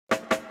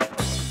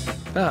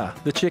Ah,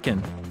 the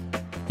chicken.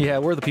 Yeah,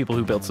 we're the people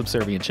who built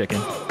Subservient chicken.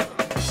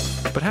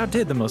 But how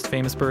did the most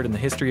famous bird in the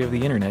history of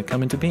the internet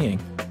come into being?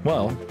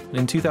 Well,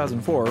 in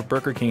 2004,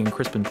 Burger King and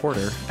Crispin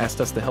asked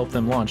us to help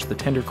them launch the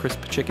Tender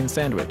Crisp Chicken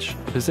Sandwich.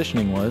 The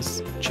positioning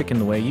was, chicken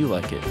the way you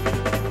like it.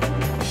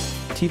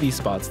 TV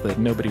spots that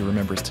nobody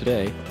remembers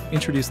today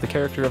introduced the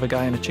character of a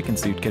guy in a chicken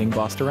suit getting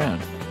bossed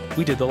around.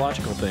 We did the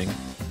logical thing.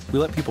 We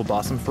let people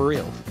boss him for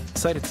real. The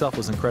site itself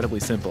was incredibly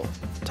simple.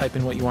 Type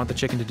in what you want the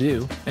chicken to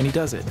do, and he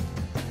does it.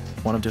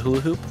 Want him to hula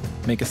hoop?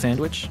 Make a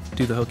sandwich?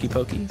 Do the hokey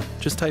pokey?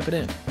 Just type it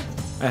in.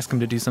 Ask him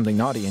to do something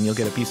naughty and you'll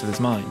get a piece of his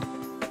mind.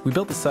 We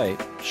built the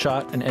site,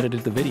 shot and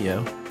edited the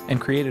video,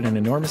 and created an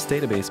enormous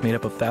database made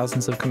up of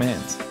thousands of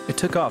commands. It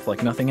took off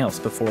like nothing else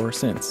before or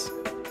since.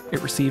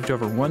 It received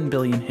over 1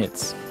 billion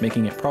hits,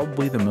 making it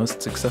probably the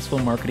most successful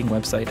marketing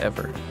website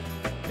ever.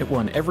 It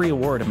won every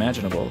award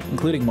imaginable,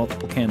 including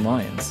multiple Cannes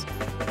Lions.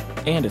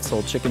 And it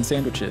sold chicken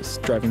sandwiches,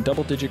 driving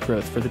double-digit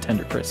growth for the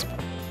Tender Crisp.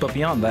 But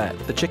beyond that,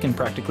 the chicken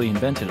practically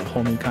invented a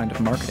whole new kind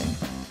of marketing.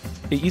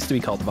 It used to be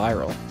called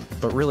viral,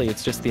 but really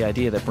it's just the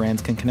idea that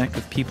brands can connect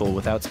with people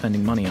without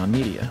spending money on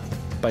media,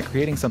 by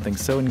creating something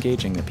so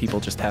engaging that people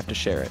just have to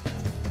share it.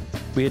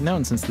 We had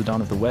known since the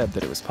dawn of the web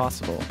that it was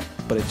possible,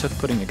 but it took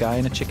putting a guy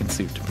in a chicken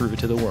suit to prove it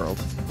to the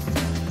world.